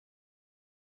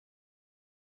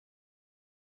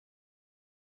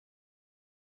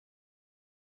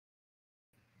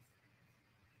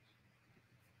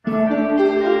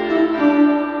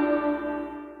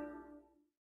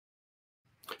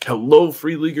Hello,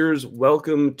 Free Leaguers.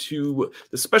 Welcome to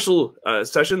the special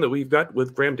session that we've got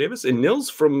with Graeme Davis and Nils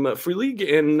from Free League.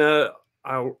 And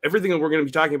everything that we're going to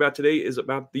be talking about today is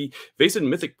about the Vaesen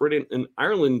Mythic Britain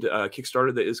Ireland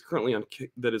Kickstarter that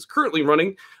is currently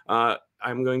running.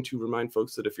 I'm going to remind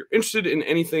folks that if you're interested in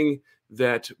anything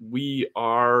that we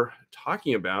are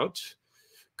talking about,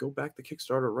 go back to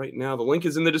Kickstarter right now. The link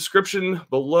is in the description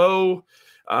below.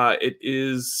 It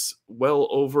is well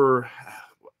over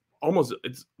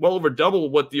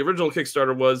double what the original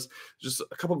Kickstarter was. Just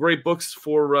a couple great books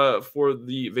for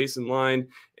the Vaesen line,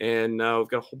 and we've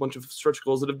got a whole bunch of stretch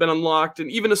goals that have been unlocked,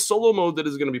 and even a solo mode that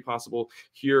is going to be possible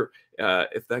here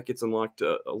if that gets unlocked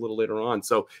a little later on.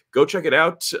 So go check it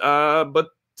out. But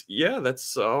yeah,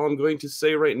 that's all I'm going to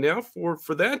say right now for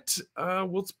that.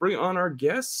 Let's bring on our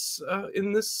guests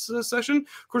in this session.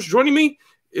 Of course, joining me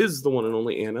is the one and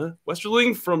only Anna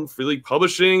Westerling from Free League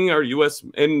Publishing, our US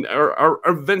and our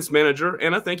events manager.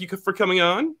 Anna, thank you for coming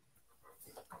on.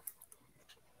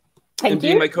 Thank and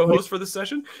being my co-host for this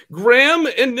session. Graeme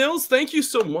and Nils, thank you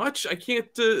so much. I can't,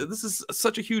 this is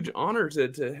such a huge honor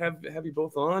to have you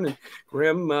both on. And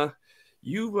Graeme,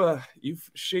 you've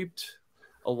shaped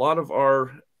a lot of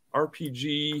our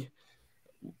RPG,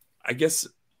 I guess,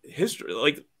 history,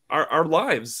 like our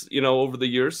lives, over the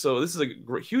years. So this is a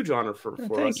huge honor for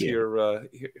us here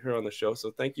on the show.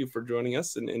 So thank you for joining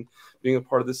us and being a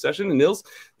part of this session. And Nils,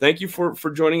 thank you for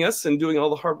joining us and doing all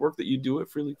the hard work that you do at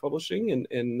Free League Publishing.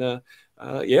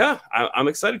 Yeah, I'm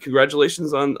excited.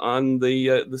 Congratulations on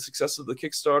the success of the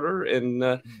Kickstarter,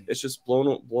 and it's just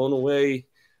blown away.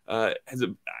 I'm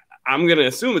going to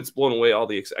assume it's blown away all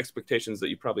the expectations that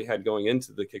you probably had going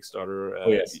into the Kickstarter.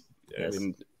 Yes. I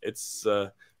mean, it's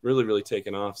really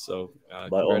taken off. So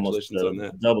by congratulations almost on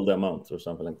that. double the amount or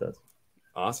something like that.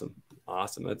 Awesome.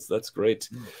 That's great.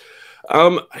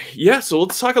 Yeah, so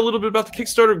let's talk a little bit about the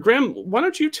Kickstarter. Graeme, why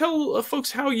don't you tell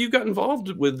folks how you got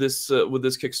involved with this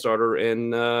Kickstarter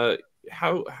and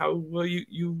how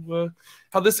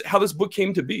this book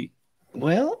came to be?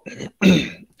 Well,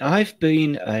 I've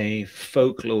been a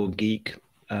folklore geek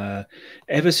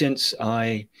ever since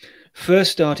I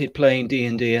first started playing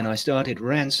D&D, and I started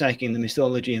ransacking the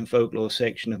mythology and folklore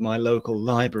section of my local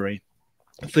library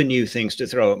for new things to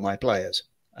throw at my players.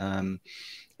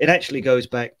 It actually goes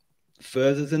back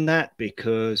further than that,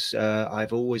 because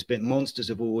monsters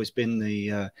have always been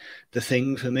the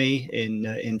thing for me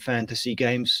in fantasy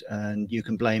games, and you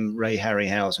can blame Ray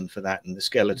Harryhausen for that and the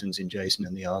skeletons in Jason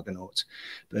and the Argonauts.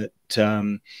 But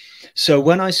so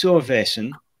when I saw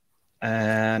Vaesen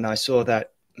and I saw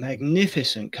that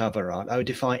magnificent cover art, I would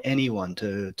defy anyone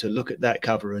to look at that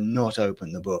cover and not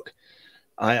open the book.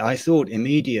 I thought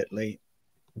immediately,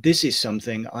 this is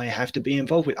something I have to be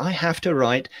involved with. I have to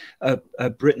write a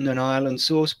Britain and Ireland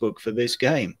source book for this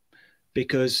game,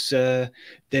 because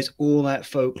there's all that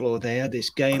folklore there. This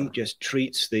game just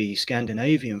treats the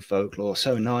Scandinavian folklore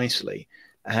so nicely,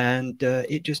 and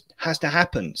it just has to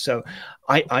happen. So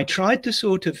I tried to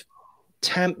sort of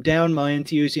tamp down my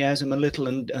enthusiasm a little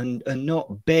and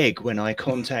not beg when I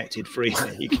contacted Free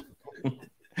League.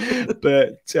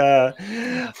 But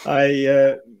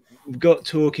I got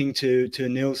talking to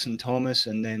Nils and Thomas,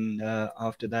 and then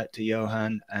after that to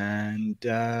Johan, and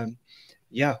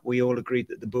yeah, we all agreed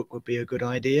that the book would be a good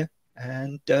idea,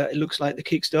 and it looks like the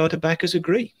Kickstarter backers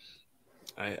agree.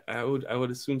 I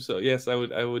would assume so. Yes, I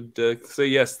would say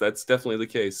yes. That's definitely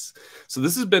the case. So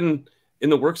this has been in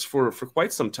the works for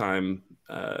quite some time,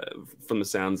 from the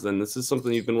sounds. Then this is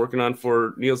something you've been working on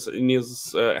for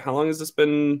Nils. How long has this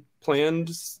been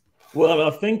planned? Well,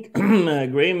 I think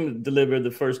Graeme delivered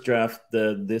the first draft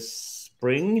this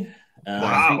spring.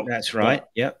 Wow, I think that's right.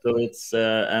 Yeah. So it's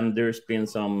and there's been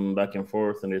some back and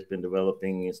forth, and there's been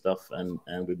developing stuff, and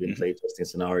we've been playtesting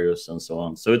scenarios and so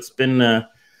on. So it's been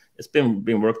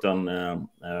worked on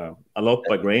a lot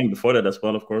by Graeme before that as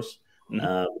well, of course.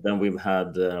 Then we've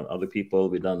had other people.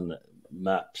 We've done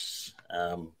maps.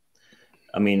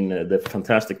 I mean, the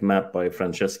fantastic map by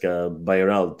Francesca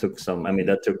Bayeral took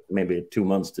that took maybe 2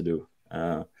 months to do.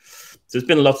 So there's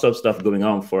been lots of stuff going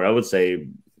on for, I would say,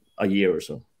 a year or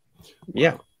so.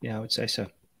 Yeah, I would say so.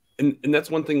 And that's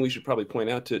one thing we should probably point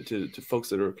out to folks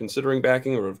that are considering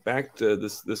backing or have backed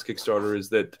this Kickstarter, is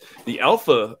that the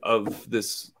alpha of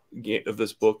this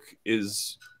book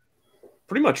is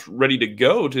pretty much ready to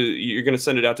go. You're going to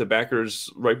send it out to backers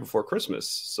right before Christmas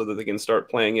so that they can start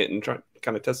playing it and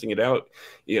kind of testing it out,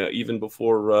 even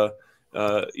before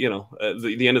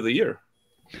the end of the year.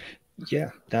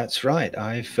 Yeah, that's right.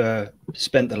 I've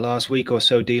spent the last week or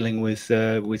so dealing with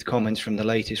comments from the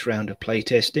latest round of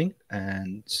playtesting,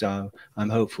 and so I'm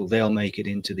hopeful they'll make it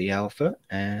into the alpha.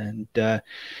 And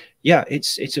yeah,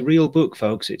 it's a real book,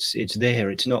 folks. It's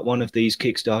there. It's not one of these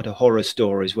Kickstarter horror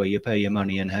stories where you pay your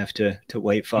money and have to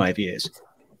wait 5 years.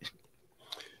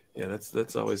 Yeah,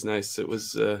 that's always nice. It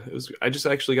was I just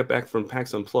actually got back from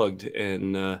PAX Unplugged,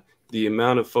 and the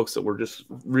amount of folks that were just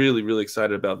really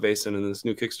excited about Vaesen and this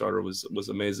new Kickstarter was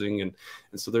amazing. And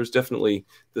so there's definitely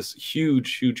this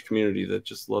huge community that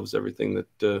just loves everything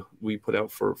that we put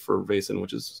out for Vaesen,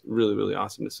 which is really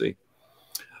awesome to see.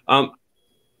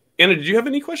 Anna, did you have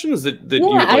any questions that you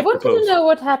would like I wanted to pose? to know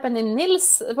what happened in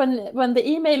Nils when the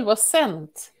email was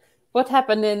sent. What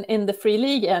happened in the Free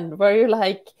League end? Were you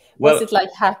like, was it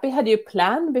like happy? Had you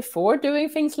planned before doing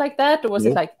things like that, or was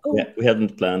it like, oh? Yeah, we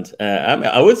hadn't planned.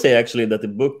 I would say actually that the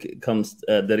book comes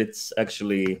that it's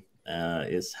actually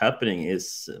is happening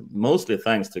is mostly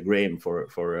thanks to Graeme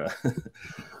for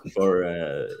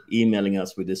emailing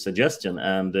us with this suggestion,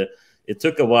 and it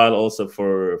took a while also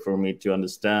for me to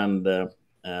understand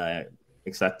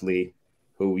exactly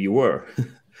who you were,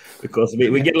 because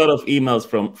we get a lot of emails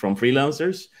from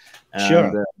freelancers.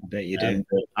 Sure, bet you do. And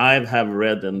I have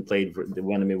read and played the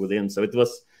Enemy Within, so it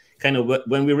was kind of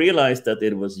when we realized that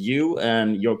it was you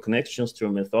and your connections to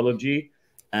mythology,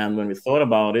 and when we thought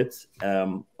about it,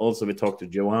 also we talked to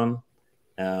Johan,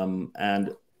 and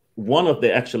one of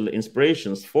the actual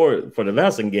inspirations for the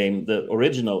Vaesen game, the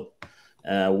original,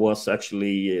 was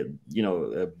actually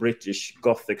British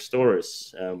Gothic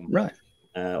stories, right?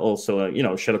 Also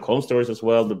Sherlock Holmes stories as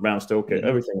well, the Bram Stoker,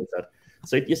 everything like that.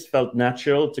 So it just felt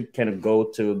natural to kind of go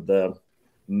to the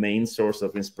main source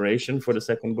of inspiration for the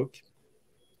second book.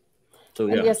 So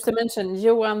yeah. And yes, to mention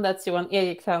Johan, that's Johan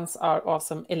Egerkrans, our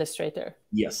awesome illustrator.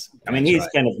 Yes, I mean he's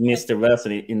kind of Mr.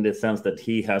 Vaesen in the sense that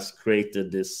he has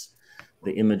created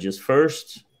the images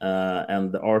first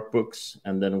and the art books,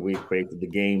 and then we created the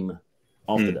game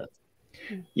after that.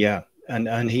 Yeah.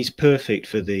 And he's perfect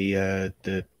for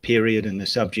the period and the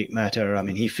subject matter. I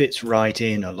mean, he fits right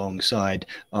in alongside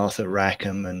Arthur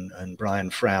Rackham and Brian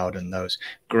Froud and those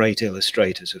great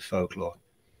illustrators of folklore.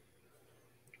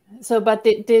 So, but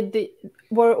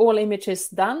were all images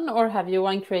done, or have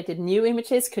you created new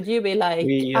images? Could you be like,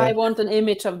 I want an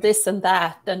image of this and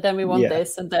that, and then we want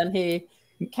this, and then he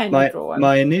kind of draw one?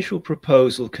 My initial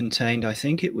proposal contained, I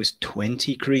think it was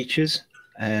 20 creatures.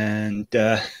 And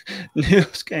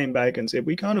Niels came back and said,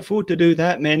 we can't afford to do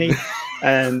that many.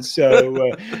 And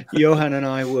so Johan and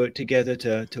I worked together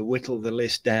to whittle the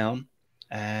list down,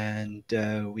 and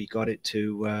we got it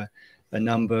to a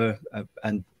number,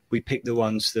 and we picked the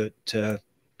ones that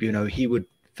he would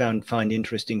find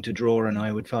interesting to draw, and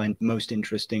I would find most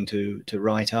interesting to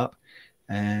write up.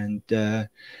 And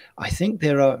I think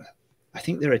there are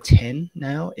 10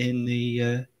 now in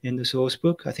the source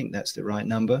book. I think that's the right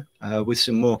number, with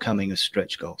some more coming as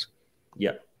stretch goals.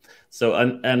 Yeah. So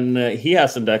and he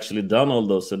hasn't actually done all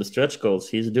those. So the stretch goals,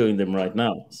 he's doing them right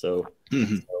now. So,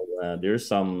 there's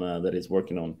some that he's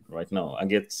working on right now. I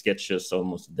get sketches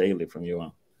almost daily from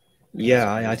Johan.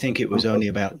 Yeah, I think it was only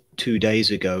about 2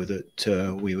 days ago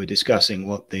that we were discussing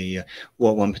what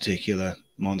one particular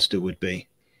monster would be.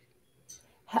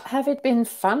 Have it been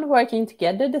fun working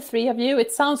together, the three of you?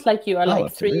 It sounds like you are like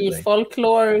absolutely. 3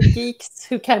 folklore geeks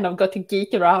who kind of got to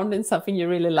geek around in something you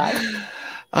really like.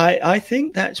 I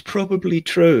think that's probably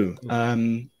true.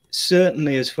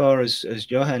 Certainly, as far as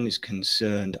Johan is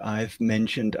concerned, I've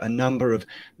mentioned a number of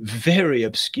very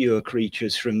obscure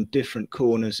creatures from different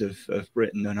corners of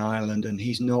Britain and Ireland, and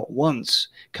he's not once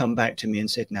come back to me and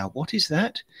said, now, what is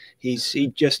that? He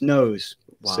just knows.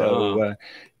 Wow. So,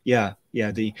 yeah,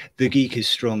 the geek is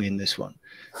strong in this one.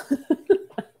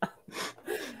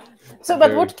 So,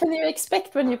 but what can you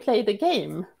expect when you play the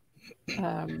game?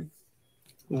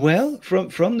 Well,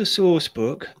 from the source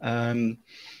book,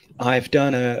 I've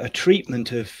done a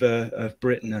treatment of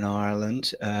Britain and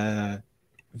Ireland,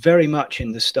 very much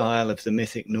in the style of the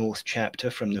Mythic North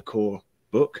chapter from the core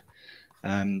book.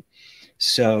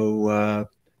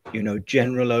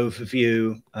 General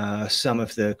overview, some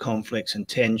of the conflicts and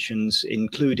tensions,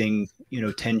 including,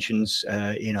 tensions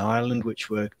in Ireland, which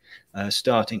were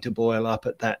starting to boil up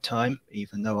at that time,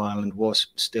 even though Ireland was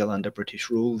still under British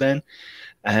rule then,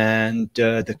 and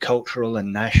the cultural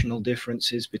and national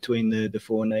differences between the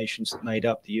 4 nations that made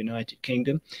up the United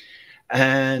Kingdom.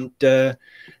 And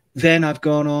then I've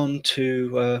gone on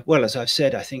to, as I've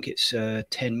said, I think it's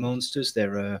 10 monsters.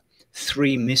 There are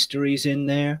 3 mysteries in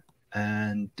there.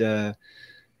 And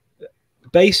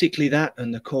basically that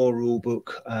and the core rule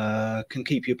book can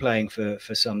keep you playing for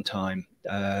some time.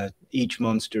 Each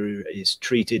monster is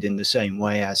treated in the same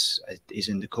way as it is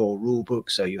in the core rule book,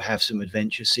 so you have some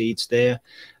adventure seeds there.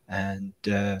 And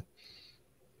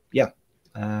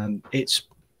it's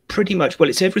pretty much, well,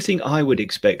 it's everything I would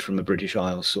expect from a British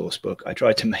Isles source book. I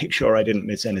tried to make sure I didn't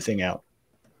miss anything out.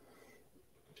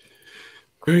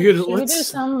 Very good. Should we do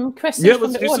some questions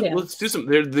from the audience? Let's do some.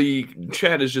 The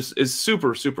chat is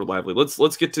super lively. Let's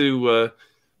get to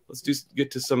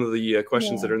some of the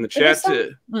questions that are in the chat.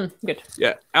 Good.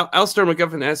 Yeah, Alistair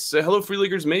McGuffin asks, "Hello, Free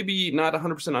Leaguers. Maybe not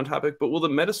 100% on topic, but will the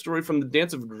meta story from the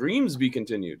Dance of Dreams be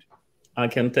continued?" I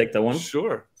can take that one.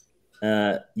 Sure.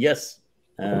 Yes,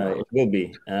 it will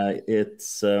be.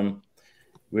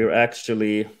 We're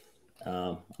actually.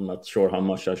 I'm not sure how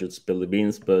much I should spill the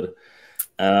beans, but.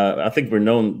 I think we're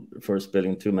known for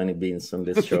spilling too many beans on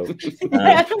this show.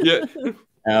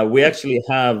 We actually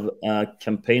have a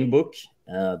campaign book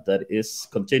that is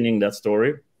continuing that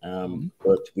story,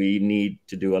 but we need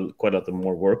to do quite a lot of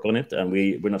more work on it, and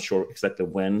we're not sure exactly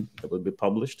when it will be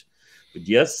published. But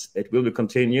yes, it will be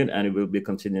continued, and it will be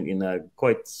continued in a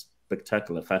quite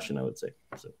spectacular fashion, I would say.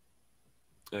 So,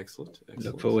 excellent.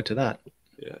 Look forward to that.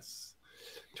 Yes.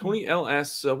 Tony L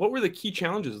asks, what were the key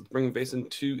challenges of bringing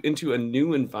Vaesen into a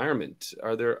new environment?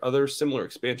 Are there other similar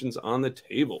expansions on the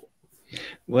table?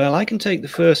 Well, I can take the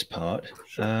first part.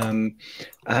 Sure.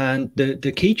 And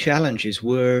the key challenges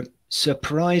were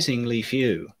surprisingly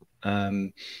few.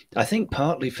 I think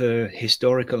partly for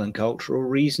historical and cultural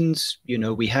reasons. You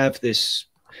know, we have this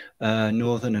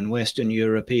Northern and Western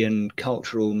European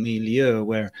cultural milieu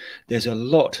where there's a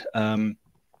lot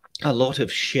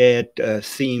of shared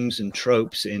themes and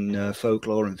tropes in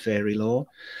folklore and fairy lore.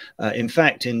 In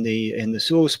fact, in the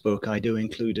source book, I do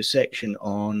include a section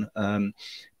on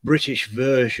British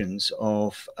versions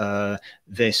of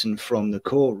Vaesen from the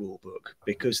core rulebook,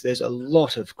 because there's a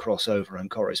lot of crossover and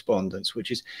correspondence,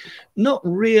 which is not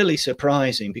really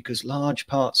surprising because large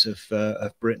parts of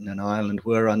Britain and Ireland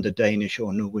were under Danish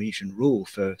or Norwegian rule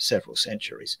for several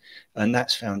centuries, and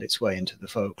that's found its way into the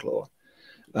folklore.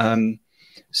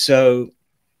 So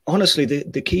honestly,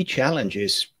 the key challenge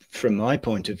is, from my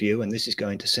point of view, and this is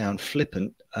going to sound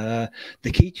flippant,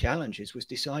 the key challenge was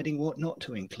deciding what not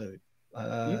to include.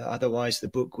 Otherwise, the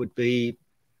book would be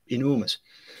enormous.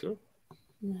 Sure.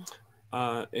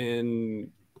 And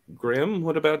Graeme,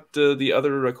 what about the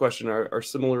other question? Are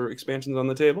similar expansions on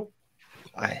the table?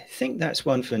 I think that's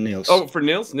one for Niels. Oh, for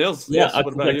Niels? Niels, yeah, yes.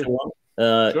 What about you? One.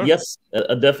 Sure. Yes,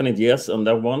 a definite yes on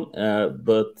that one,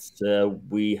 but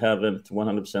we haven't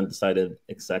 100% decided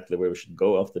exactly where we should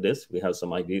go after this. We have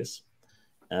some ideas.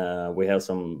 We have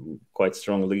some quite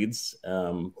strong leads,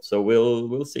 so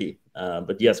we'll see.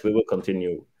 But yes, we will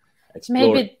continue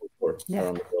exploring.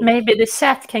 Maybe the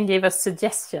chat can give us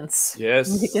suggestions.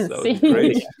 Yes, that would be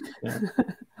great.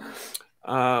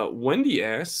 Wendy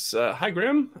asks, hi,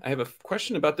 Graeme. I have a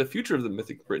question about the future of the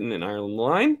Mythic Britain and Ireland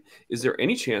line. Is there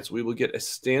any chance we will get a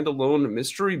standalone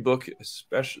mystery book,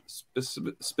 especially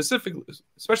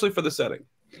for the setting?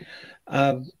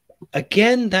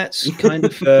 Again, that's kind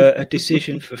of a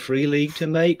decision for Free League to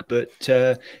make, but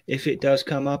if it does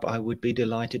come up, I would be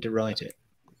delighted to write it.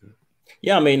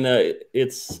 Yeah, I mean,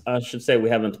 I should say we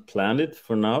haven't planned it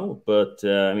for now, but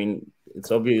I mean,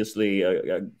 it's obviously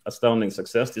a astounding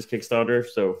success, this Kickstarter,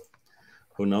 so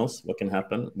who knows what can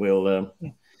happen. We'll,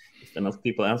 if enough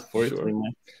people ask for it, we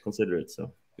might consider it.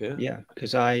 So yeah,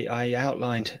 because I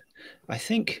outlined, I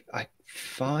think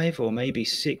 5 or maybe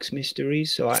 6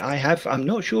 mysteries, so I'm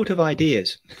not short of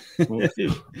ideas.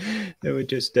 There were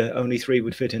just only 3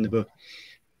 would fit in the book.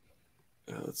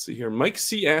 Let's see here. Mike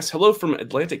C asks, hello from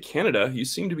Atlantic, Canada. You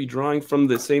seem to be drawing from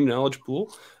the same knowledge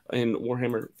pool in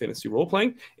Warhammer Fantasy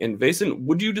Role-Playing and Vaesen.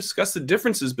 Would you discuss the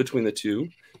differences between the two,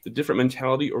 the different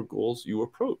mentality or goals you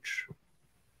approach?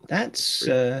 That's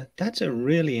a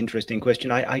really interesting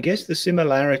question. I guess the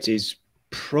similarities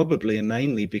probably are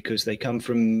mainly because they come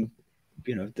from,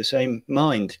 you know, the same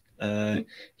mind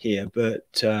here.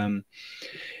 But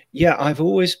yeah, I've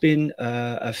always been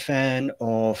a fan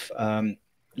of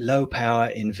low power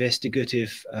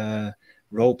investigative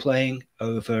role-playing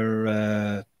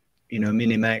over you know,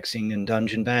 minimaxing and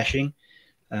dungeon bashing.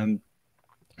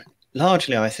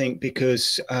 Largely, I think,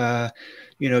 because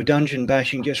you know, dungeon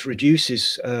bashing just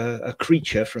reduces a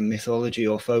creature from mythology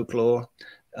or folklore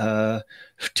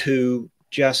to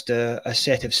just a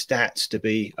set of stats to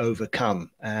be overcome,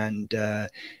 and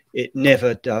it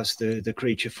never does the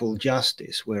creature full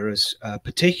justice. Whereas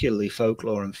particularly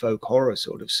folklore and folk horror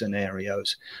sort of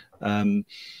scenarios,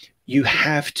 you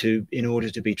have to, in order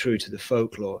to be true to the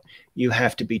folklore, you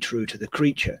have to be true to the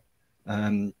creature,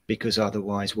 because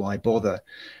otherwise why bother?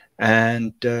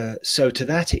 And so to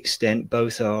that extent,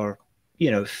 both are, you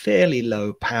know, fairly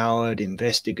low-powered,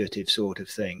 investigative sort of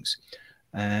things.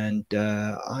 And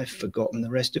I've forgotten the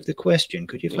rest of the question.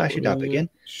 Could you flash it up again?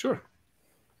 Sure.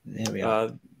 There we are.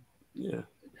 Yeah.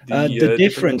 The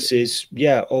difference is,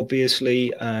 yeah,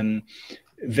 obviously,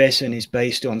 Vaesen is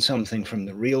based on something from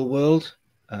the real world.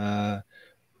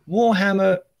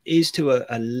 Warhammer is to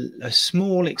a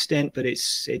small extent, but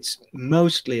it's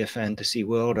mostly a fantasy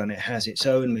world, and it has its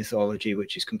own mythology,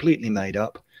 which is completely made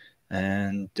up.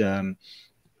 And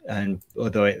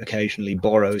although it occasionally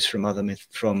borrows from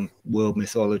from world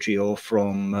mythology or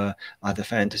from other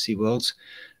fantasy worlds,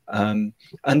 and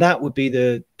that would be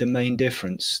the main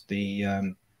difference.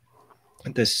 The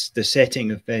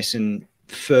setting of Vaesen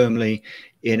firmly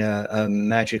in a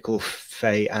magical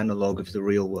fey analog of the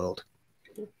real world.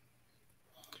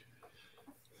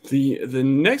 The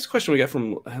next question we got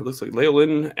from, it looks like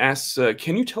Leolin asks,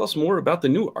 can you tell us more about the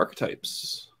new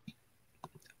archetypes?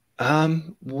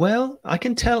 Well, I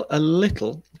can tell a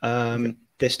little.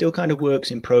 They're still kind of works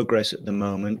in progress at the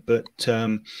moment, but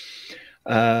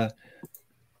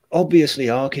obviously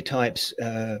archetypes,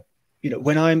 you know,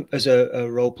 when I'm as a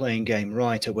role-playing game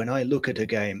writer, when I look at a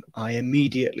game, I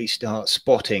immediately start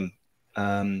spotting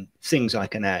things I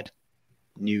can add.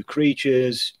 New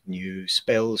creatures, new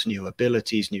spells, new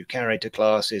abilities, new character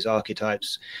classes,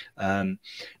 archetypes.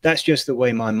 That's just the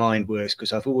way my mind works,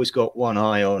 because I've always got one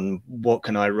eye on what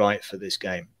can I write for this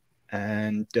game.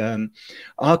 And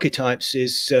archetypes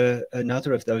is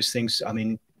another of those things. I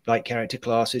mean, like character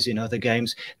classes in other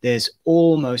games, there's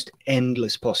almost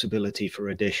endless possibility for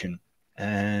addition.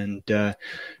 And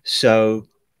so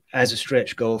as a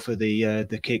stretch goal for the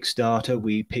Kickstarter,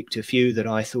 we picked a few that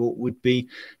I thought would be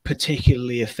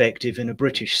particularly effective in a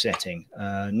British setting.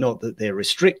 Not that they're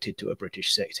restricted to a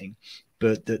British setting,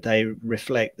 but that they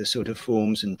reflect the sort of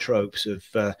forms and tropes of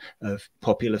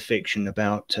popular fiction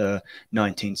about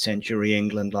 19th century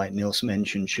England, like Nils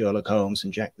mentioned, Sherlock Holmes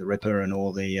and Jack the Ripper and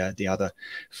all the other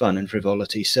fun and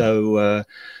frivolity. So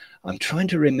I'm trying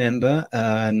to remember.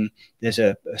 There's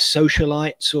a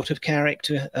socialite sort of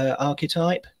character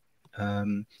archetype.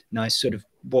 Nice sort of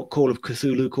what Call of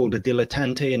Cthulhu called a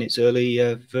dilettante in its early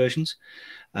versions.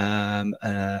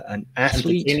 An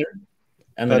athlete.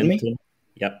 Entertainer.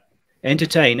 Yep.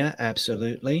 Entertainer,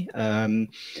 absolutely.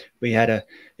 We had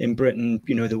in Britain,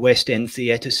 you know, the West End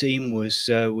theatre scene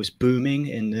was booming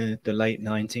in the late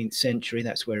 19th century.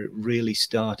 That's where it really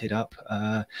started up.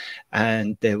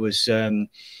 And there was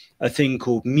a thing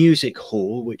called Music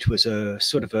Hall, which was a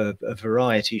sort of a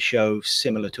variety show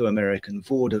similar to American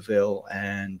vaudeville.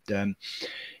 And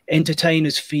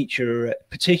entertainers feature,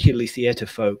 particularly theatre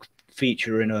folk,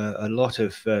 feature in a lot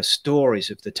of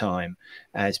stories of the time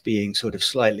as being sort of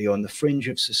slightly on the fringe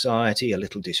of society, a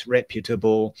little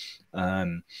disreputable,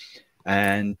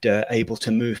 and able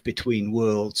to move between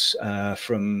worlds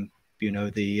from, you know,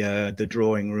 the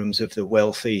drawing rooms of the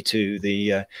wealthy to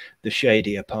the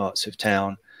shadier parts of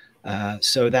town.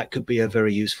 So that could be a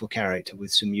very useful character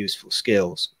with some useful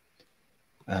skills.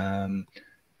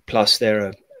 Plus there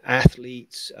are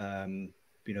athletes, you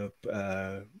know,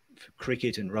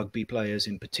 cricket and rugby players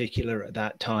in particular at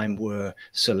that time were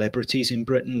celebrities in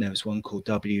Britain. There was one called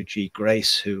W.G.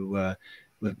 Grace who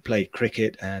played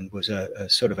cricket and was a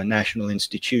sort of a national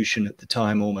institution at the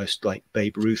time, almost like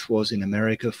Babe Ruth was in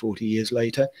America 40 years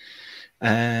later.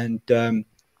 And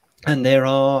there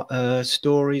are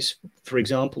stories, for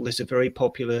example, there's a very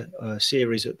popular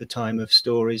series at the time of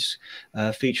stories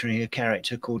featuring a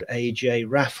character called A.J.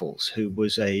 Raffles, who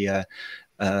was a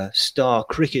star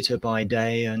cricketer by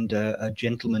day and a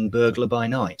gentleman burglar by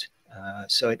night.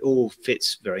 So it all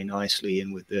fits very nicely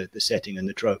in with the setting and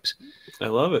the tropes. I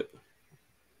love it.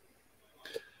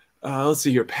 Let's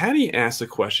see here. Patty asked a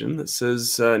question that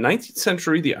says, 19th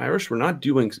century, the Irish were not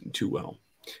doing too well.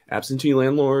 Absentee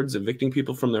landlords, evicting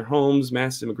people from their homes,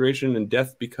 mass immigration, and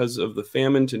death because of the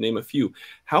famine, to name a few.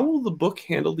 How will the book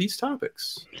handle these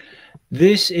topics?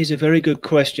 This is a very good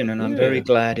question, and I'm very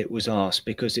glad it was asked,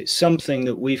 because it's something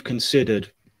that we've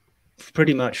considered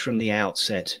pretty much from the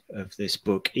outset of this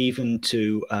book, even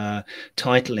to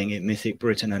titling it Mythic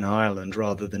Britain and Ireland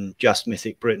rather than just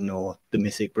Mythic Britain or the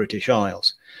Mythic British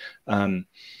Isles.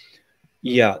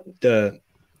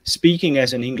 Speaking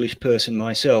as an English person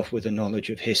myself with a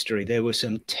knowledge of history, there were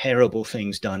some terrible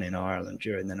things done in Ireland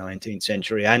during the 19th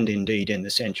century and indeed in the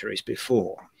centuries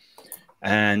before.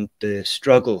 And the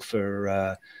struggle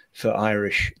for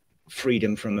Irish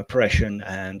freedom from oppression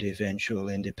and eventual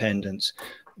independence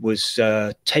was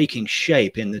taking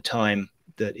shape in the time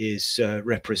that is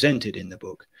represented in the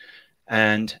book.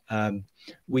 And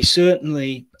we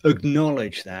certainly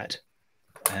acknowledge that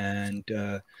and,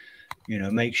 you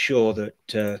know, make sure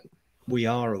that we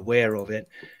are aware of it.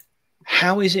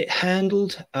 How is it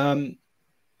handled?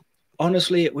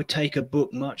 Honestly, it would take a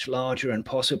book much larger and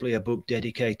possibly a book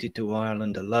dedicated to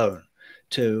Ireland alone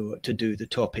to do the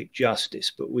topic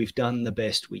justice, but we've done the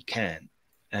best we can.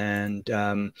 And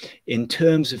in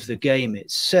terms of the game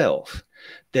itself,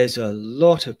 there's a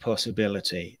lot of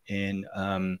possibility in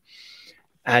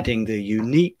adding the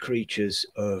unique creatures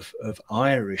of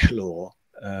Irish law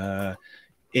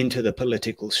into the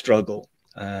political struggle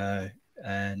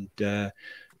and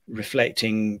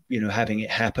reflecting, having it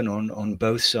happen on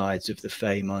both sides of the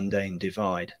Fey mundane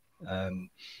divide.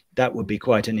 That would be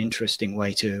quite an interesting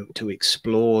way to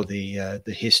explore the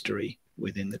history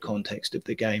within the context of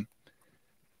the game.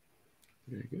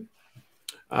 Very good.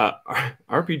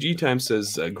 RPG Time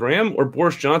says Graeme or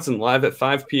Boris Johnson live at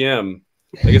 5 p.m.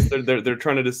 I guess they're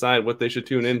trying to decide what they should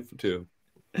tune in to.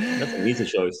 That's an easy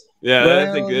choice. Yeah, well,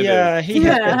 I think it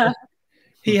is.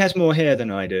 He has more hair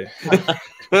than I do.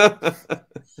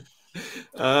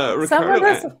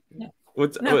 Ricardo,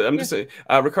 I'm just saying.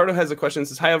 Ricardo has a question.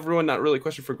 Says, "Hi everyone. Not really a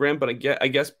question for Graeme, but I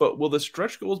guess. But will the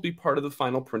stretch goals be part of the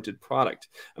final printed product?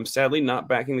 I'm sadly not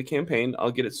backing the campaign.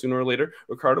 I'll get it sooner or later."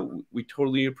 Ricardo, we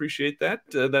totally appreciate that.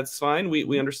 That's fine.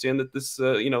 We understand that this,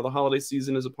 the holiday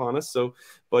season is upon us, so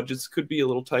budgets could be a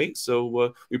little tight.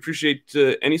 So we appreciate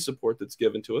any support that's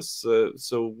given to us.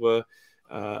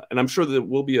 And I'm sure there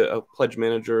will be a pledge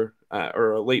manager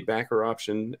or a late backer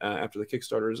option after the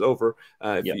Kickstarter is over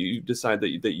if you decide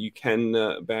that you can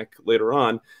back later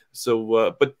on.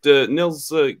 So, but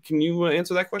Nils, can you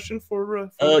answer that question for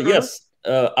yes.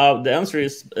 The answer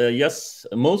is yes,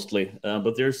 mostly.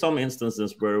 But there are some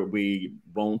instances where we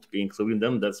won't be including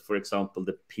them. That's, for example,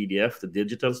 the PDF, the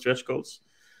digital stretch goals.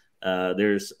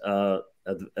 There's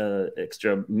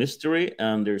extra mystery,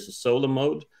 and there's a solo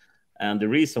mode. And the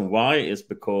reason why is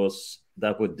because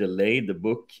that would delay the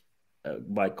book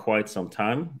by quite some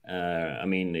time. I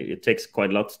mean, it takes quite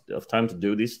a lot of time to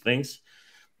do these things.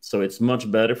 So it's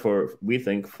much better we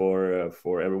think,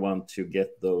 for everyone to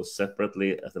get those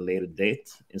separately at a later date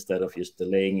instead of just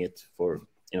delaying it for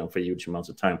huge amounts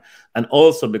of time. And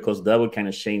also because that would kind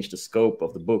of change the scope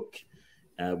of the book,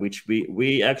 which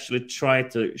we actually try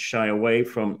to shy away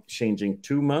from changing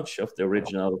too much of the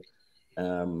original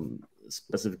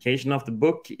specification of the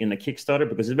book in a Kickstarter,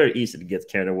 because it's very easy to get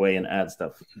carried away and add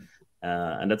stuff,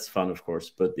 and that's fun, of course,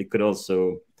 but it could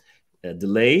also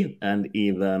delay and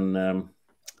even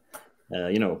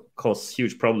cause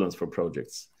huge problems for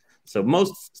projects. So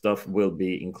most stuff will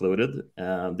be included.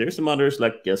 There's some others,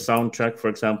 like a soundtrack, for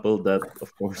example, that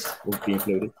of course will be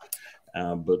included,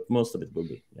 but most of it will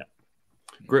be.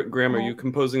 Graeme, are you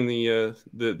composing the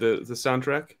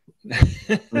soundtrack?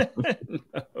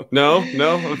 No,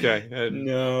 okay.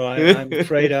 No, I'm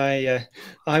afraid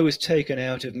I was taken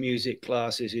out of music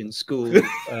classes in school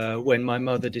when my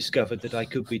mother discovered that I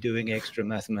could be doing extra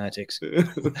mathematics.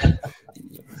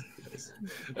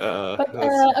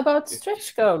 About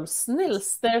stretch goals,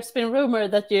 Nils, there's been rumor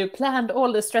that you planned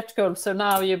all the stretch goals, so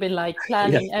now you've been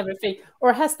planning everything.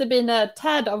 Or has there been a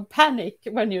tad of panic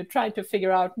when you try to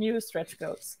figure out new stretch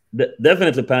goals?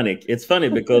 Definitely panic. It's funny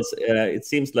because it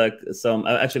seems like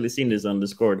I've actually seen this on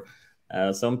Discord.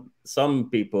 Some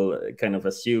people kind of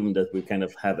assume that we kind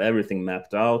of have everything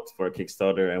mapped out for a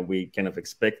Kickstarter, and we kind of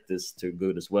expect this to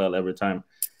go as well every time,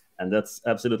 and that's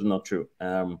absolutely not true.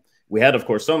 We had, of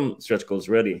course, some stretch goals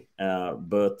ready,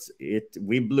 but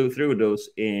we blew through those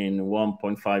in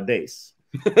 1.5 days.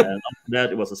 And after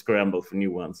that, it was a scramble for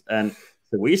new ones. And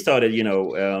so we started,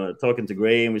 talking to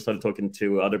Graeme. We started talking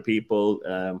to other people,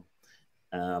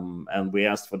 and we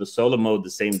asked for the solo mode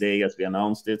the same day as we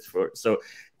announced it. So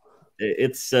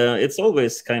it's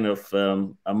always kind of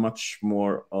a much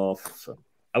more of,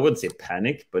 I wouldn't say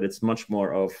panic, but it's much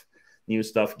more of new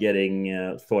stuff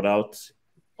getting thought out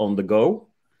on the go.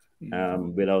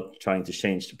 Without trying to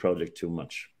change the project too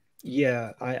much.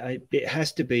 Yeah, it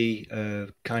has to be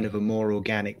kind of a more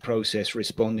organic process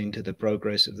responding to the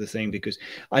progress of the thing, because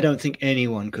I don't think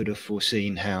anyone could have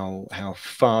foreseen how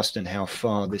fast and how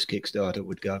far this Kickstarter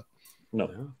would go.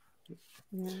 No.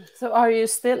 Yeah. So are you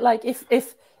still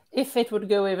if it would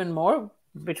go even more,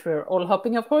 which we're all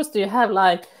hoping, of course, do you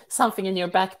have something in your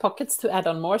back pockets to add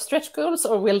on more stretch goals,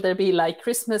 or will there be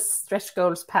Christmas stretch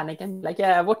goals panic and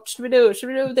what should we do? Should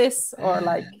we do this? Or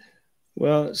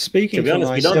Well, speaking for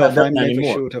myself, I'm never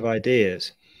short of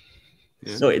ideas.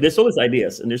 Yeah. So there's always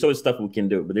ideas and there's always stuff we can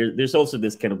do, but there's also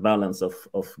this kind of balance of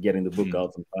getting the book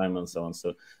out on time and so on.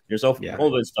 So there's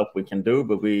always stuff we can do,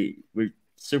 but we're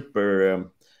super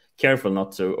careful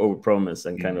not to overpromise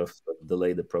and kind of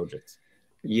delay the project.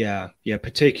 Yeah,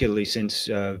 particularly since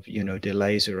you know,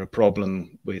 delays are a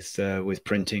problem with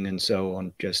printing and so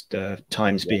on. Just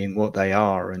times being what they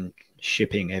are, and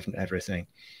shipping everything.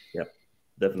 Yeah,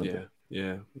 definitely.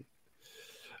 Yeah.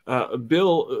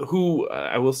 Bill, who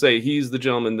I will say he's the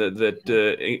gentleman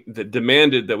that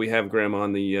demanded that we have Graeme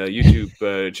on the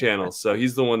YouTube channel. So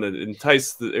he's the one that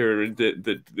enticed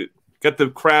that got the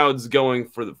crowds going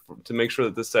to make sure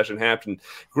that this session happened.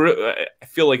 I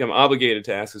feel like I'm obligated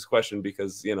to ask this question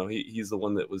because, you know, he's the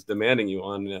one that was demanding you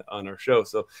on our show.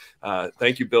 So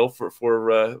thank you, Bill, for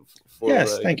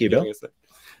yes, thank you, Bill.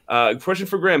 Question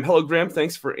for Graeme. Hello, Graeme.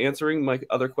 Thanks for answering my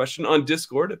other question on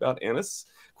Discord about Annis.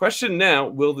 Question now: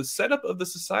 will the setup of the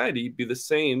society be the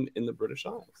same in the British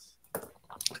Isles?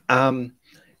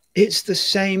 It's the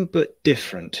same but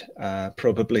different,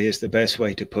 probably is the best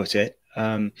way to put it.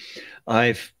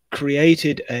 I've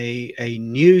created a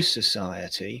new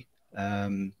society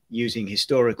using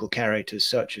historical characters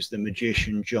such as the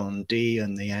magician John Dee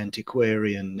and the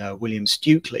antiquarian William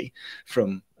Stukeley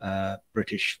from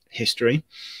British history.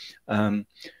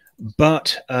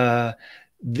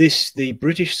 The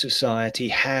British society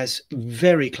has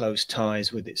very close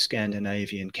ties with its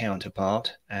Scandinavian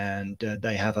counterpart, and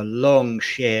they have a long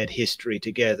shared history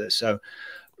together. So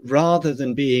rather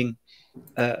than being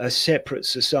a separate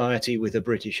society with a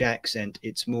British accent,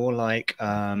 it's more like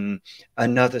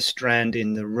another strand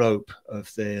in the rope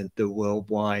of the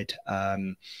worldwide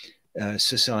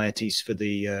societies for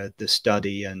the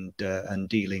study and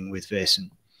dealing with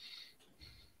Vaesen.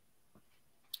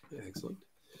 Excellent.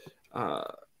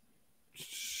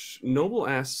 Noble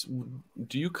asks,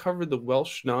 do you cover the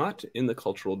Welsh knot in the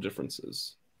cultural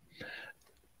differences?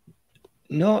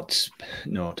 Not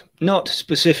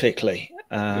specifically.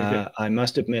 Okay. I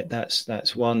must admit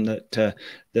that's one that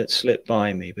slipped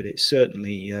by me, but it's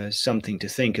certainly something to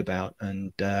think about.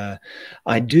 And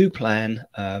I do plan,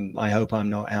 I hope I'm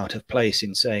not out of place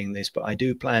in saying this, but I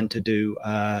do plan to do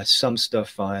some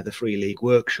stuff via the Free League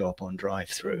workshop on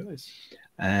Drive-Thru. Oh, nice.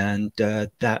 And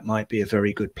that might be a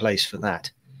very good place for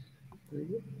that.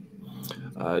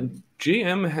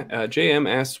 JM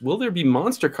asks, will there be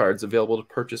monster cards available to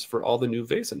purchase for all the new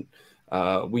Vaesen?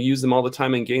 We use them all the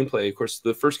time in gameplay. Of course,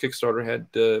 the first Kickstarter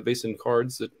had Vaesen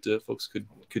cards that folks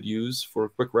could use for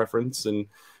quick reference and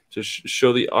to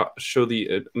show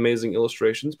the amazing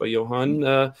illustrations by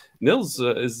Johan. Nils,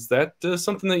 is that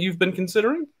something that you've been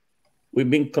considering? We've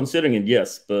been considering it,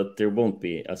 yes, but there won't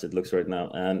be as it looks right now,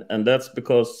 and that's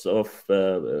because of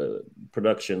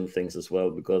production things as well.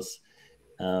 Because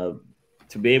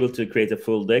to be able to create a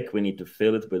full deck, we need to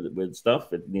fill it with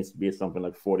stuff. It needs to be something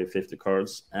like 40-50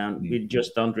 cards, and we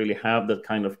just don't really have that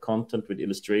kind of content with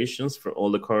illustrations for all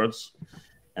the cards.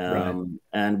 Right.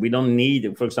 And we don't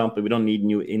need, for example, we don't need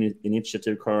new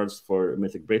initiative cards for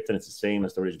Mythic Britain. It's the same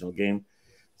as the original game.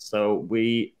 So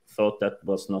we thought that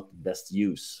was not the best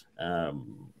use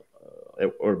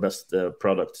or best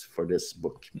product for this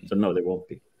book. So no, there won't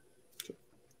be.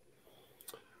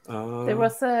 There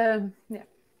was a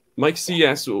Mike C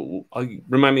asks,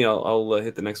 remind me, I'll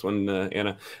hit the next one,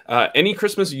 Anna. Any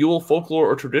Christmas Yule folklore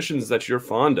or traditions that you're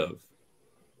fond of?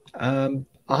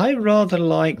 I rather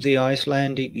like the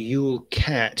Icelandic Yule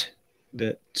cat.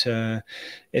 That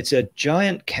it's a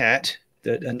giant cat.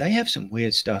 And they have some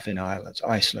weird stuff in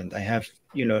Iceland. They have,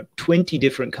 20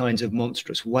 different kinds of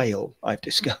monstrous whale, I've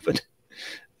discovered.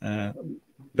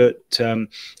 But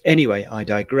anyway, I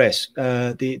digress.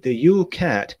 The Yule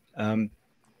cat,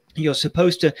 you're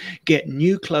supposed to get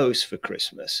new clothes for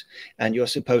Christmas, and you're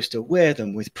supposed to wear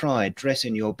them with pride, dress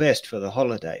in your best for the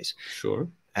holidays. Sure.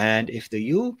 And if the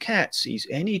Yule cat sees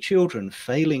any children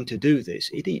failing to do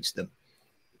this, it eats them.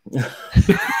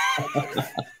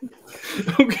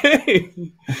 Okay.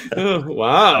 Oh,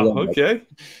 wow. Okay.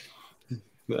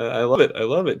 I love it. I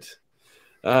love it.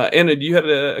 Anna, you had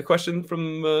a question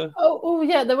from... Oh,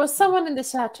 yeah. There was someone in the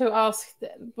chat who asked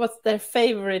what their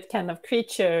favorite kind of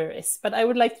creature is. But I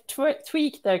would like to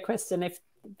tweak their question if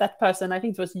that person, I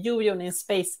think it was Johan in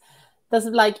space,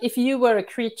 doesn't like, if you were a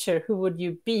creature, who would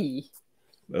you be?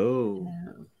 Oh.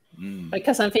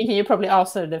 Because I'm thinking you probably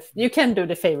also you can do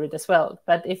the favorite as well,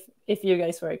 but if you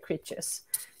guys were creatures,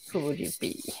 who would you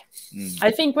be?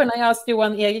 I think when I asked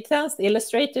Johan Egerkrans, the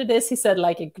illustrator, he said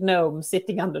like a gnome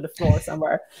sitting under the floor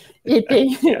somewhere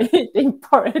eating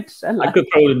porridge. And I could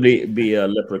probably be a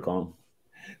leprechaun.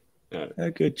 A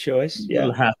good choice. Yeah,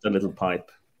 little hat, a little pipe.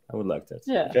 I would like that.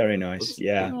 Yeah, very nice.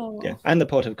 Yeah, yeah, and the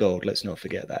pot of gold. Let's not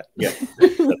forget that. Yeah,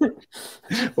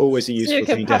 always a useful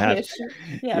thing to have.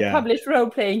 Yeah, publish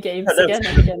role-playing games again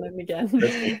and again and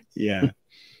again.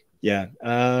 Yeah.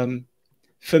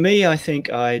 For me, I think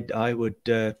I would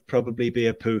probably be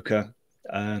a puka.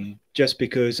 just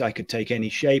because I could take any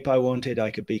shape I wanted.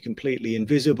 I could be completely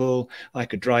invisible. I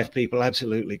could drive people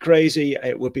absolutely crazy.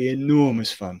 It would be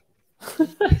enormous fun.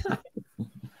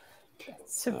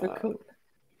 Super cool.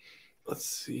 Let's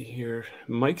see here.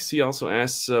 Mike C also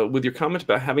asks, with your comment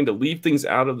about having to leave things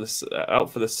out of this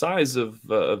out for the size of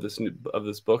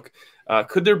this book,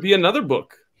 could there be another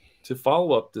book to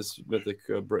follow up this Mythic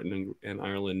Britain and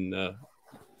Ireland?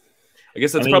 I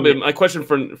guess that's probably my question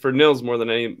for Nils more than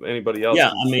anybody else. Yeah,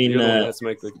 I mean, you're the one that has to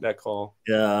make that call.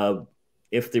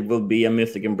 If there will be a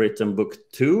Mythic in Britain book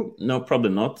 2, no, probably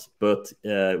not. But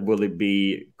will it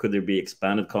be? Could there be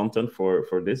expanded content for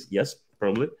this? Yes,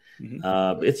 probably.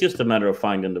 Mm-hmm. It's just a matter of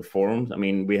finding the forums. I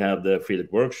mean, we have the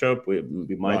Friedrich workshop. We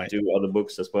might do other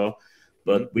books as well,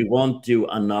 but we won't do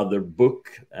another book.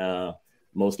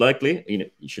 Most likely,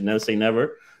 you should never say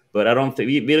never. But I don't think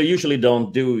we usually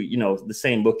don't do the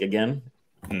same book again.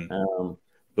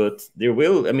 But there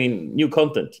will. I mean, new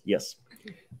content. Yes.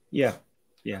 Yeah,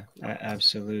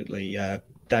 absolutely.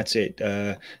 That's it.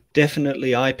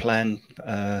 Definitely, I plan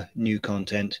new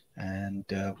content, and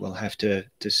we'll have to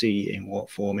see in what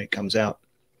form it comes out.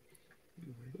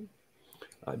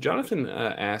 Jonathan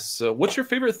asks, what's your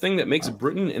favorite thing that makes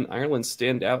Britain and Ireland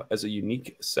stand out as a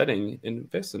unique setting in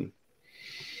Vaesen?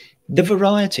 The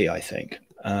variety, I think.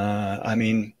 I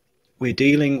mean, we're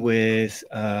dealing with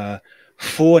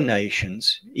 4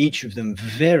 nations, each of them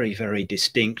very, very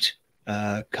distinct.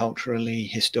 Culturally,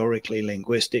 historically,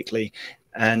 linguistically,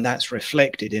 and that's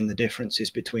reflected in the differences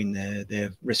between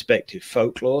their respective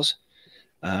folklores.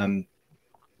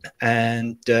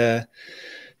 And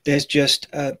there's just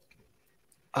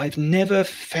I've never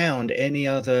found any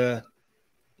other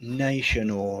nation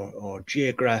or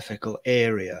geographical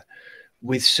area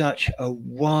with such a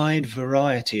wide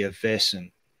variety of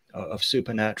Vaesen, of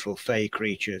supernatural fey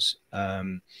creatures,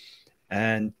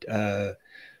 and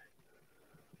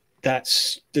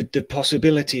that's the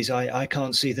possibilities. I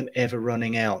can't see them ever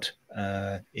running out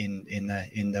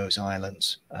in those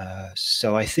islands.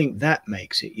 So I think that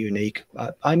makes it unique.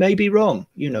 I may be wrong.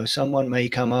 Someone may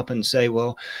come up and say,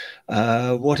 well,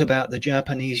 what about the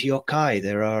Japanese yokai?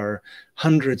 There are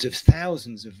hundreds of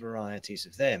thousands of varieties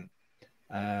of them.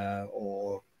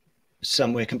 Or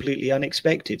somewhere completely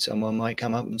unexpected. Someone might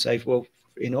come up and say, well,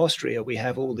 in Austria, we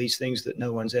have all these things that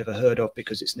no one's ever heard of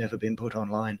because it's never been put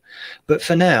online. But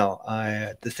for now,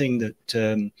 the thing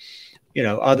that,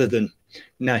 other than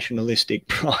nationalistic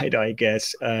pride, I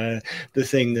guess, the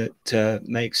thing that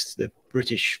makes the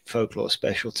British folklore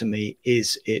special to me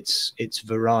is its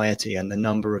variety and the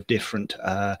number of different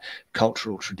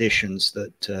cultural traditions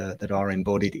that are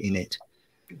embodied in it.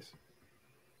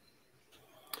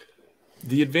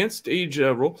 The Advanced Age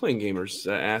role-playing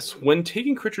gamers asks, when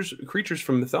taking creatures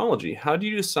from mythology, how do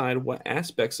you decide what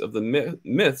aspects of the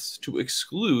myths to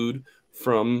exclude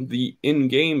from the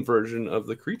in-game version of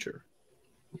the creature?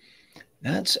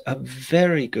 That's a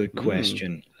very good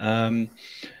question.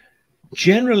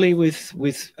 Generally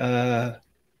well,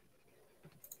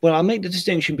 I'll make the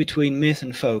distinction between myth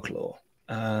and folklore.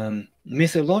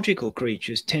 Mythological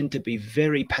creatures tend to be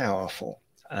very powerful.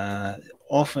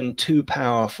 Often too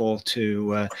powerful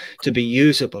to be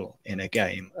usable in a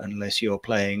game unless you're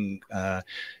playing, a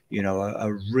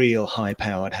real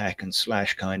high-powered hack and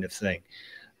slash kind of thing.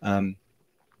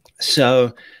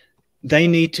 So they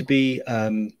need to be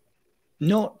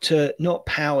not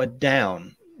powered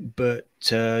down, but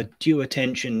due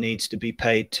attention needs to be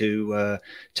paid to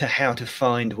how to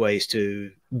find ways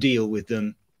to deal with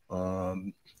them.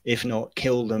 If not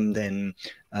kill them, then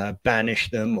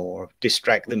banish them or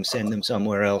distract them, send them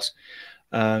somewhere else.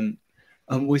 And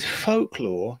with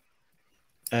folklore,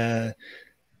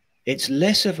 it's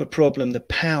less of a problem, the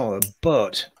power,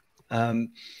 but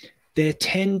there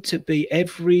tend to be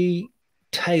every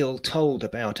tale told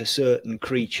about a certain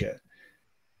creature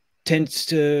tends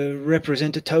to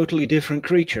represent a totally different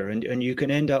creature, and you can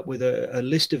end up with a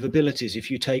list of abilities if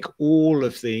you take all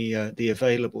of the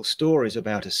available stories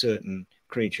about a certain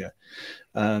creature.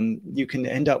 You can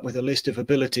end up with a list of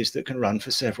abilities that can run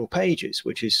for several pages,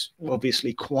 which is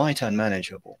obviously quite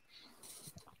unmanageable.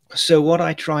 So what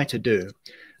I try to do,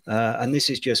 and this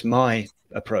is just my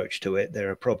approach to it, there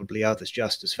are probably others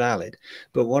just as valid,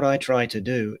 but what I try to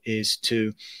do is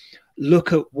to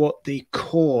look at what the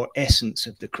core essence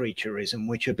of the creature is and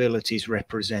which abilities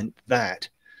represent that,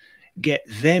 get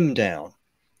them down.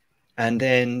 And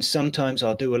then sometimes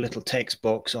I'll do a little text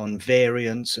box on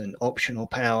variants and optional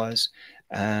powers.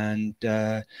 And,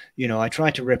 I try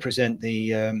to represent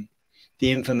the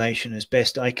information as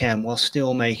best I can while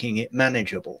still making it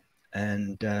manageable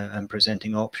and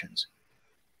presenting options.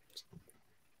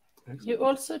 You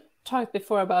also talked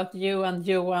before about you and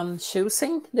Johan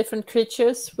choosing different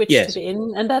creatures which to be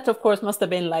in, and that of course must have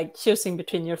been like choosing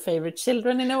between your favorite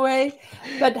children in a way.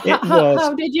 But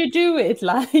how did you do it?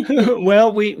 Like,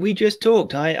 well, we just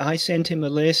talked. I sent him a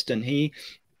list, and he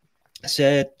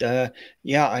said,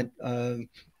 yeah,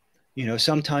 you know,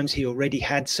 sometimes he already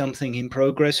had something in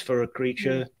progress for a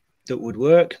creature that would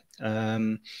work,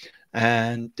 and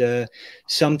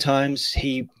sometimes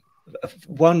he.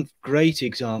 One great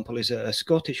example is a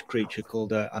Scottish creature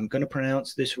called, I'm going to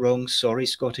pronounce this wrong, sorry,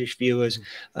 Scottish viewers,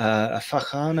 a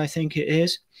Vaesen, I think it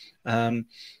is. And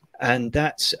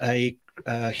that's a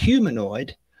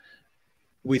humanoid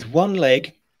with one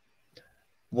leg,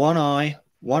 one eye,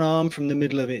 one arm from the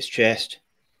middle of its chest,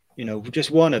 you know, just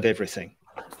one of everything.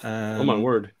 Oh, my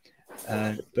word.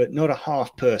 But not a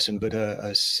half person, but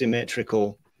a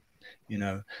symmetrical, you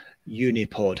know,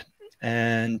 unipod.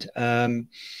 And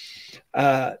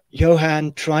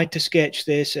Johan tried to sketch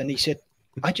this, and he said,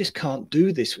 I just can't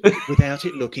do this without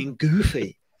it looking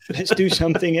goofy. Let's do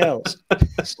something else.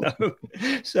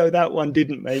 So that one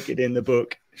didn't make it in the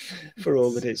book, for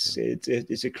all that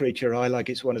it's a creature I like.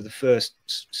 It's one of the first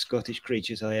Scottish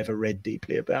creatures I ever read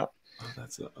deeply about. Oh,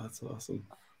 that's awesome.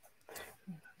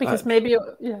 Because maybe,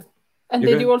 yeah. And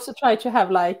did you also try to have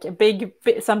like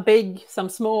some big, some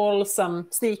small, some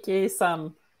sneaky,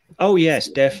 some... Oh yes,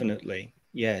 definitely.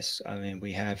 Yes, I mean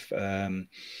we have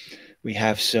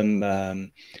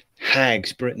some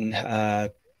hags. Britain,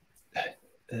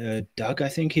 Doug, I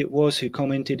think it was, who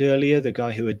commented earlier, the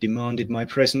guy who had demanded my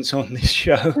presence on this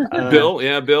show. Bill,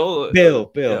 yeah, Bill.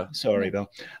 Bill. Yeah. Sorry, Bill.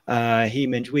 He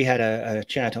mentioned we had a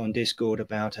chat on Discord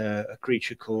about a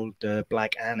creature called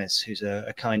Black Annis, who's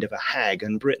a kind of a hag,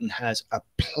 and Britain has a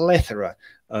plethora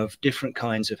of different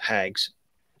kinds of hags.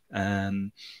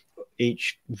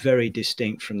 Each very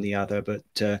distinct from the other, but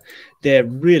they're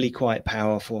really quite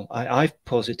powerful. I've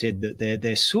posited that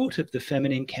they're sort of the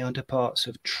feminine counterparts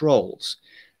of trolls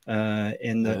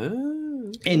in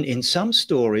some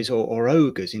stories, or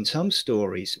ogres in some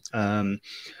stories.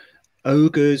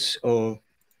 Ogres, or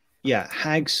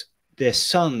hags, their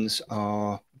sons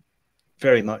are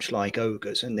very much like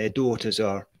ogres, and their daughters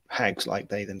are hags like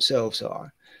they themselves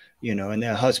are, you know, and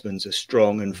their husbands are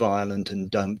strong and violent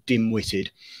and dim-witted,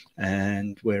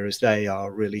 and whereas they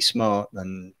are really smart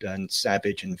and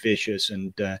savage and vicious.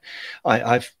 And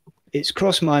it's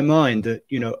crossed my mind that,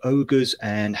 you know, ogres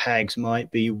and hags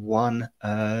might be one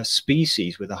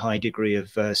species with a high degree of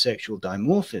sexual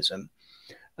dimorphism.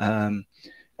 And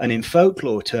in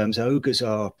folklore terms, ogres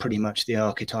are pretty much the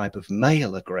archetype of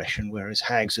male aggression, whereas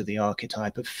hags are the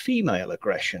archetype of female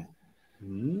aggression.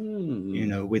 You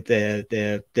know, with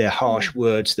their harsh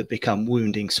words that become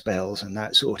wounding spells and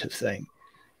that sort of thing.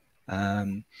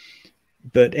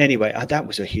 But anyway, that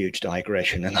was a huge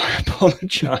digression, and I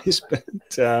apologize. But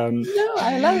no,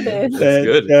 I loved it. That's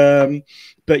good.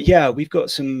 But yeah, we've got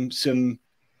some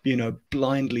you know,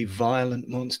 blindly violent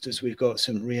monsters. We've got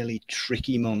some really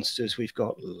tricky monsters. We've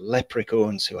got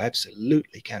leprechauns who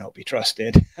absolutely cannot be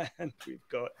trusted, and we've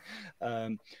got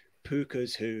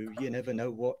pukas who you never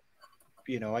know what.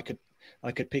 You know, I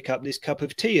could pick up this cup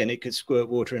of tea and it could squirt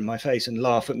water in my face and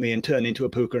laugh at me and turn into a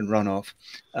puka and run off.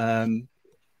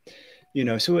 You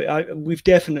know, so we've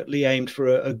definitely aimed for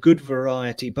a good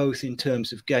variety, both in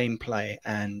terms of gameplay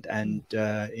and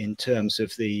in terms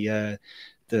of the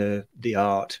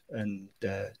art, and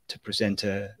to present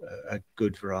a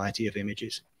good variety of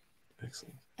images.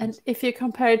 Excellent. And if you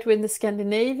compare it with the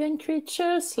Scandinavian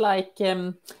creatures, like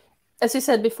as you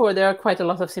said before, there are quite a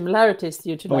lot of similarities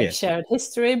due to shared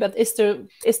history. But is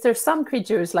there some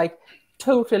creatures like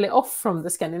totally off from the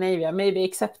Scandinavia, maybe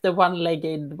except the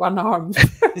one-legged, one-armed?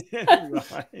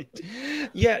 Right.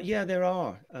 Yeah, there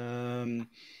are.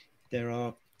 There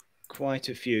are quite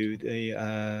a few.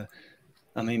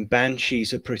 I mean,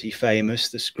 banshees are pretty famous.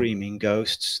 The screaming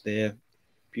ghosts. They're,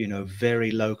 you know, very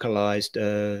localized,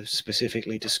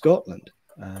 specifically to Scotland.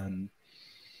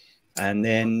 And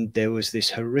then there was this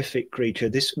horrific creature.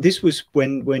 This was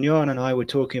when Johan and I were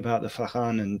talking about the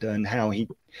Vaesen and how he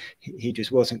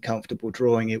just wasn't comfortable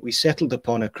drawing it. We settled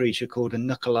upon a creature called a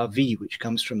Nucalavi, which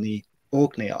comes from the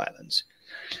Orkney Islands.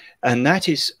 And that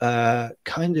is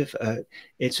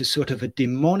it's a sort of a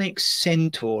demonic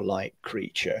centaur-like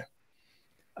creature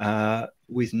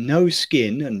with no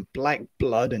skin and black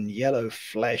blood and yellow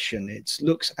flesh, and it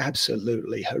looks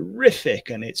absolutely horrific,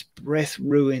 and its breath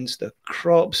ruins the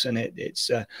crops, and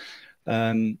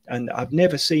and I've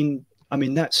never seen, I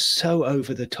mean, that's so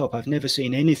over the top. I've never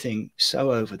seen anything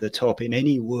so over the top in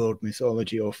any world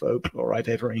mythology or folklore I've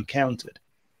ever encountered.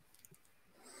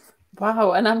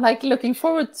 Wow, and I'm like looking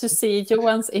forward to see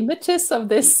Johan's images of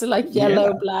this like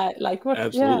yellow black, like what?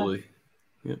 Absolutely.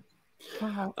 Yeah.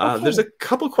 Wow. Okay. There's a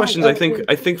couple questions I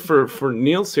think for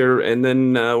Niels here, and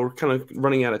then we're kind of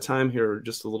running out of time here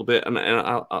just a little bit, and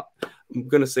I'm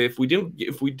going to say if we didn't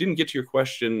get to your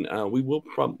question,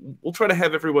 we'll try to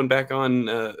have everyone back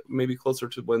on maybe closer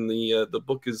to when the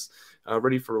book is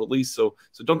ready for release. So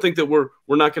don't think that we're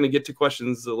not going to get to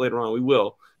questions later on. We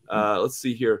will. Let's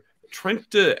see here.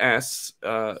 Trent asks,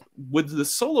 with the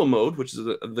solo mode, which is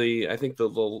I think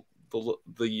the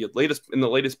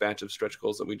latest batch of stretch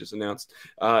goals that we just announced,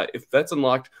 if that's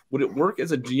unlocked, would it work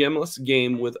as a GM-less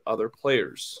game with other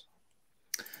players?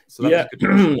 So yeah,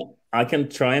 I can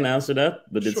try and answer that,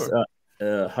 but sure. It's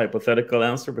a hypothetical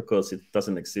answer because it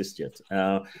doesn't exist yet.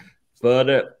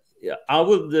 But I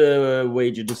would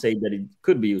wager to say that it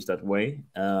could be used that way,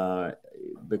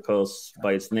 because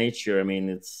by its nature, I mean,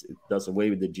 it does away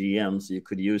with the GM, so you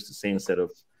could use the same set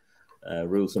of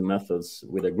rules and methods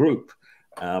with a group.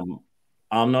 I'm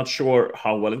not sure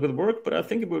how well it would work, but I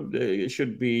think it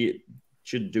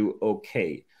should do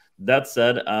okay. That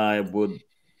said, I would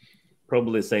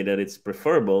probably say that it's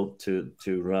preferable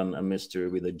to run a mystery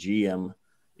with a GM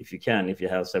if you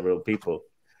have several people,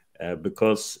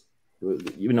 because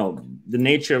the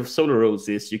nature of solo rules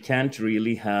is you can't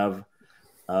really have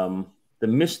the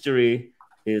mystery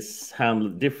is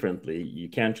handled differently. You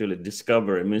can't really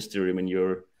discover a mystery when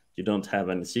you don't have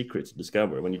any secrets to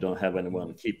discover, when you don't have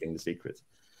anyone keeping the secret.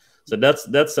 So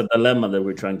that's a dilemma that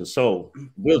we're trying to solve.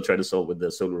 We'll try to solve with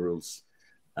the solo rules,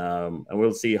 and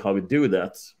we'll see how we do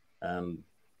that.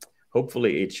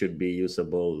 Hopefully, it should be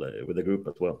usable with a group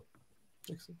as well.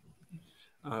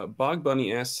 Excellent. Bog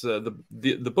Bunny asks,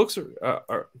 the books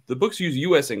the books use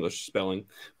U.S. English spelling,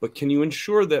 but can you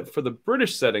ensure that for the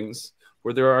British settings,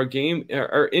 where there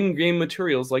are in-game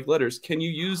materials like letters, can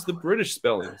you use the British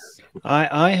spellings?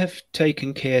 I have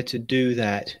taken care to do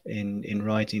that in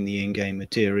writing the in-game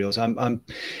materials. I'm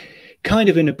kind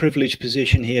of in a privileged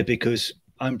position here because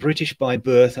I'm British by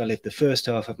birth. I lived the first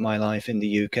half of my life in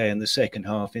the UK and the second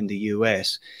half in the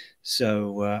US.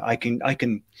 So I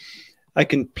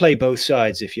can play both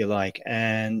sides, if you like,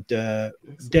 and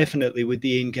definitely with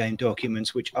the in-game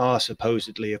documents, which are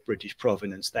supposedly of British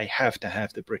provenance, they have to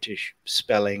have the British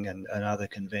spelling and other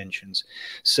conventions.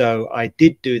 So I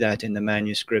did do that in the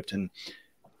manuscript, and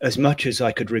as much as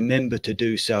I could remember to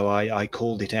do so, I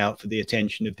called it out for the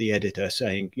attention of the editor,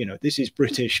 saying, this is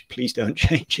British, please don't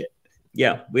change it.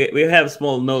 Yeah, we have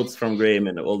small notes from Graeme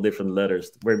in all different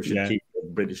letters where we should keep the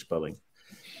British spelling,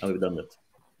 and we've done that.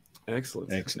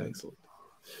 Excellent.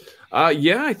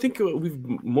 Yeah, I think we've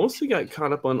mostly got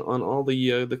caught up on all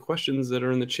the questions that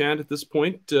are in the chat at this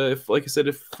point. Like I said,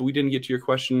 if we didn't get to your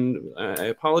question, I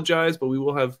apologize, but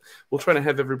we'll try to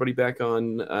have everybody back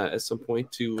on at some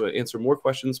point to answer more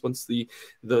questions once the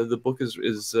book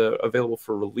is available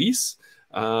for release.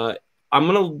 I'm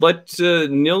gonna let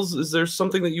Niels. Is there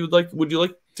something that you would like? Would you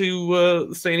like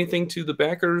to say anything to the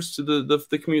backers, to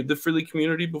the Freely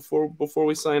community before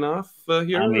we sign off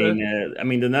here? I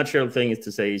mean, the natural thing is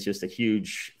to say it's just a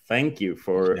huge thank you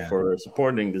for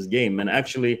supporting this game and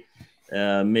actually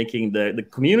making the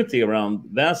community around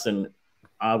Vaesen.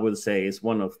 I would say is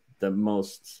one of the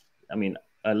most. I mean,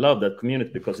 I love that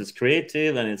community because it's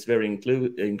creative and it's very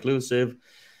inclusive.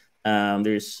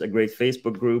 There's a great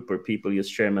Facebook group where people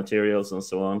just share materials and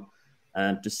so on.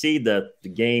 And to see that the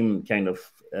game kind of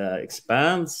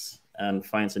expands and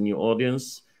finds a new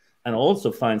audience, and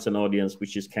also finds an audience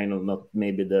which is kind of not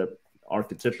maybe the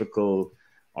archetypical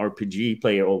RPG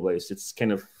player always. It's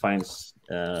kind of finds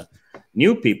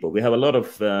new people. We have a lot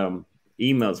of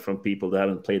emails from people that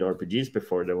haven't played RPGs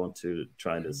before. They want to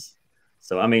try this.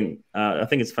 So, I mean, I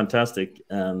think it's fantastic.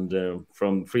 And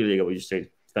from Freely, I would just say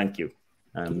thank you.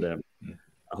 And I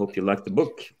hope you like the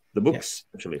books,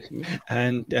 actually.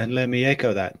 And let me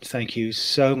echo that. Thank you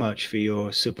so much for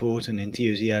your support and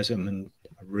enthusiasm, and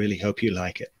I really hope you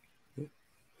like it.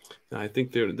 I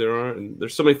think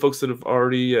there's so many folks that have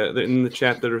already in the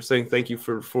chat that are saying thank you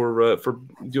for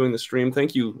doing the stream.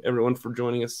 Thank you everyone for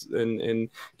joining us and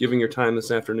giving your time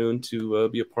this afternoon to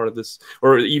be a part of this,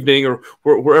 or evening, or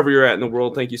wherever you're at in the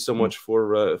world. Thank you so much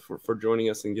for joining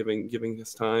us and giving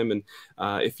us time. And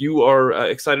if you are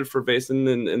excited for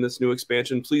Vaesen and this new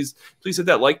expansion, please hit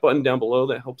that like button down below.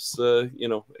 That helps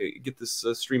get this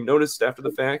stream noticed after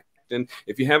the fact. And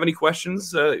if you have any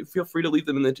questions, feel free to leave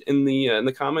them in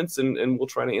the comments, and we'll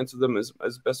try to answer them as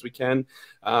best we can.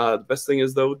 The best thing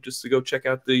is, though, just to go check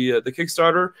out the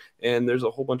Kickstarter, and there's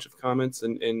a whole bunch of comments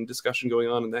and discussion going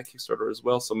on in that Kickstarter as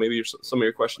well. So maybe some of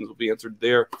your questions will be answered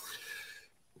there.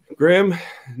 Graeme,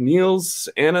 Niels,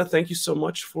 Anna, thank you so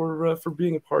much for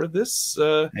being a part of this.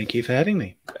 Thank you for having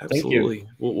me. Absolutely.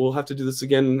 We'll have to do this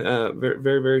again very,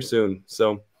 very, very soon.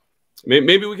 So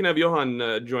maybe we can have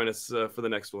Johan join us for the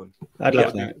next one. I'd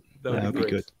love that. That would be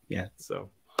good. Yeah. So,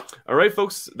 all right,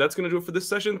 folks, that's going to do it for this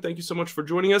session. Thank you so much for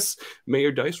joining us. May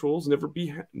your dice rolls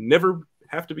never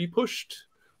have to be pushed.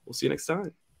 We'll see you next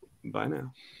time. Bye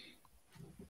now.